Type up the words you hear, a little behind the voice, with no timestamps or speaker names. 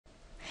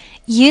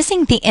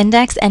Using the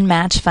index and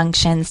match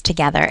functions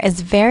together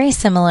is very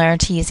similar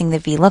to using the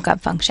VLOOKUP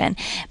function,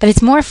 but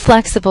it's more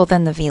flexible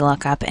than the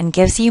VLOOKUP and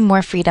gives you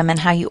more freedom in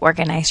how you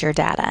organize your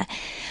data.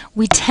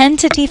 We tend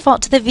to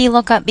default to the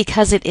VLOOKUP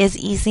because it is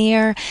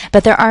easier,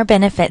 but there are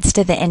benefits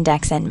to the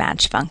index and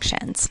match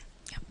functions.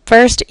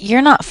 First,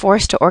 you're not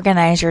forced to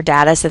organize your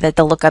data so that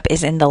the lookup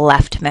is in the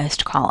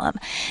leftmost column.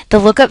 The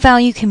lookup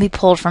value can be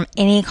pulled from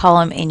any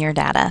column in your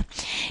data.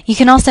 You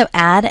can also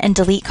add and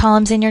delete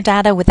columns in your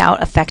data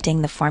without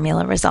affecting the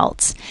formula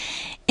results.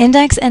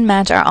 Index and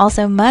match are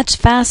also much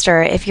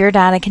faster if your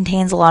data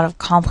contains a lot of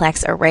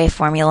complex array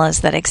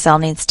formulas that Excel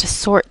needs to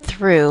sort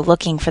through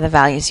looking for the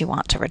values you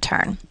want to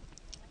return.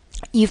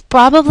 You've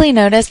probably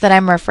noticed that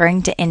I'm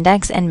referring to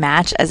index and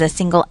match as a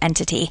single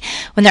entity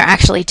when they're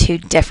actually two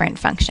different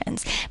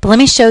functions. But let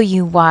me show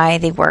you why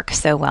they work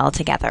so well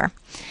together.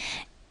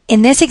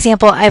 In this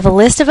example, I have a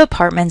list of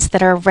apartments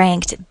that are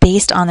ranked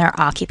based on their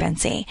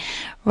occupancy.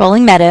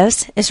 Rolling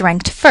Meadows is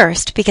ranked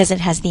first because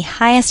it has the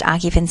highest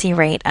occupancy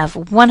rate of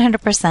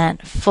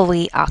 100%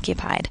 fully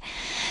occupied.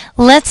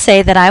 Let's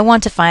say that I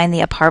want to find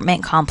the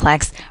apartment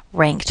complex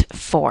ranked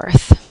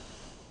fourth.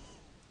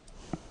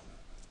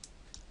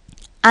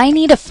 I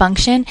need a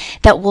function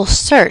that will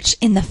search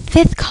in the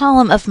fifth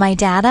column of my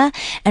data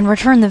and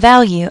return the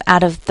value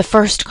out of the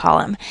first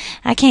column.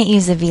 I can't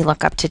use a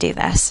VLOOKUP to do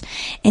this.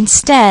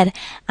 Instead,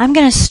 I'm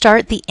going to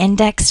start the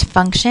index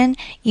function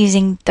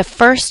using the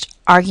first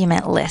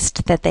argument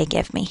list that they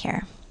give me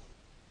here.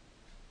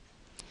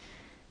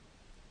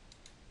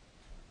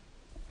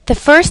 The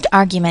first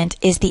argument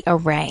is the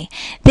array.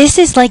 This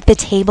is like the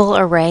table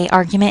array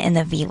argument in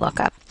the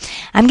VLOOKUP.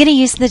 I'm going to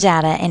use the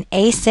data in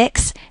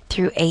A6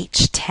 through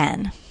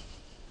H10.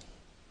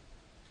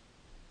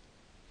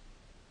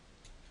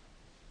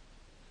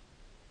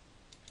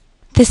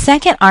 The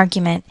second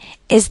argument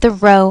is the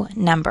row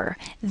number.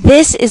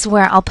 This is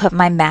where I'll put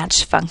my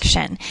match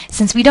function,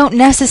 since we don't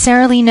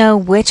necessarily know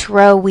which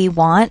row we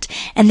want,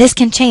 and this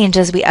can change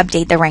as we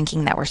update the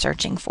ranking that we're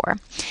searching for.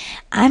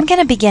 I'm going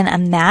to begin a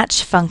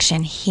match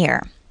function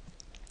here.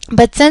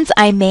 But since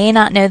I may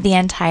not know the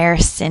entire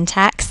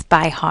syntax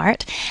by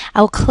heart,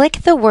 I'll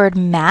click the word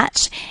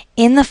match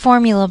in the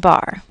formula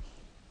bar,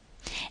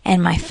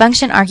 and my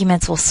function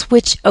arguments will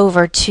switch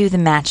over to the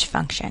match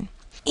function.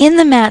 In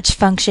the match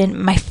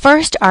function, my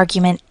first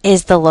argument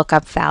is the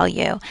lookup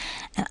value,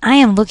 and I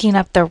am looking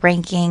up the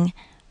ranking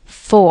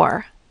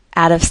 4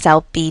 out of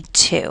cell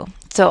B2.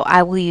 So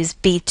I will use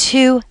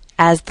B2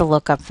 as the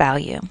lookup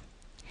value.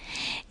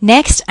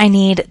 Next, I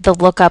need the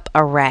lookup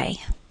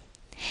array.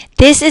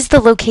 This is the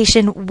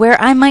location where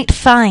I might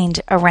find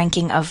a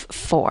ranking of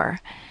 4.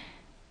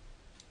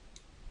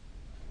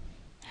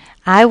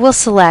 I will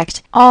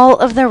select all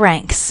of the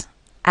ranks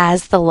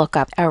as the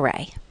lookup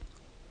array.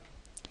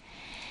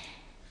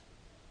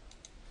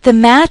 The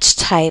match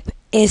type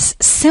is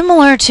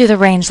similar to the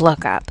range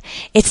lookup.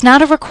 It's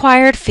not a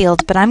required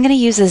field, but I'm going to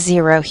use a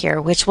 0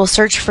 here, which will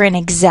search for an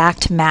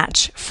exact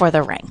match for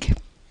the rank.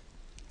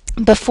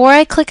 Before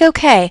I click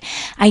OK,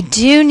 I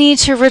do need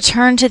to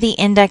return to the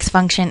index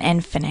function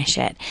and finish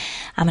it.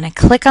 I'm going to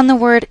click on the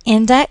word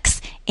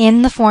index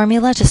in the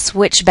formula to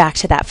switch back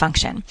to that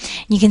function.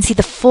 You can see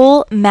the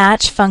full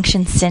match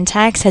function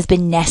syntax has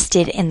been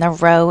nested in the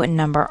row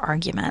number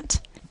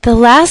argument. The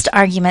last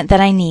argument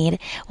that I need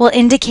will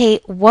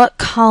indicate what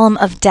column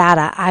of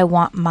data I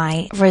want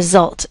my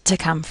result to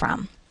come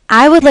from.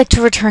 I would like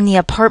to return the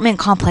apartment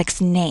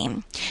complex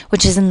name,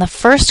 which is in the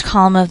first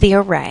column of the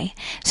array,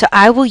 so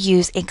I will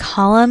use a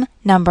column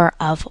number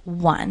of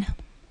 1.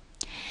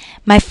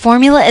 My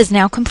formula is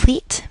now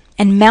complete,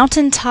 and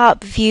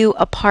Mountaintop View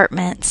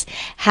Apartments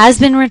has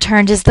been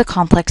returned as the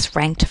complex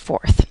ranked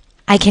 4th.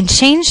 I can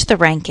change the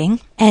ranking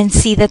and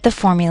see that the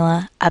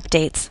formula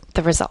updates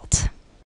the result.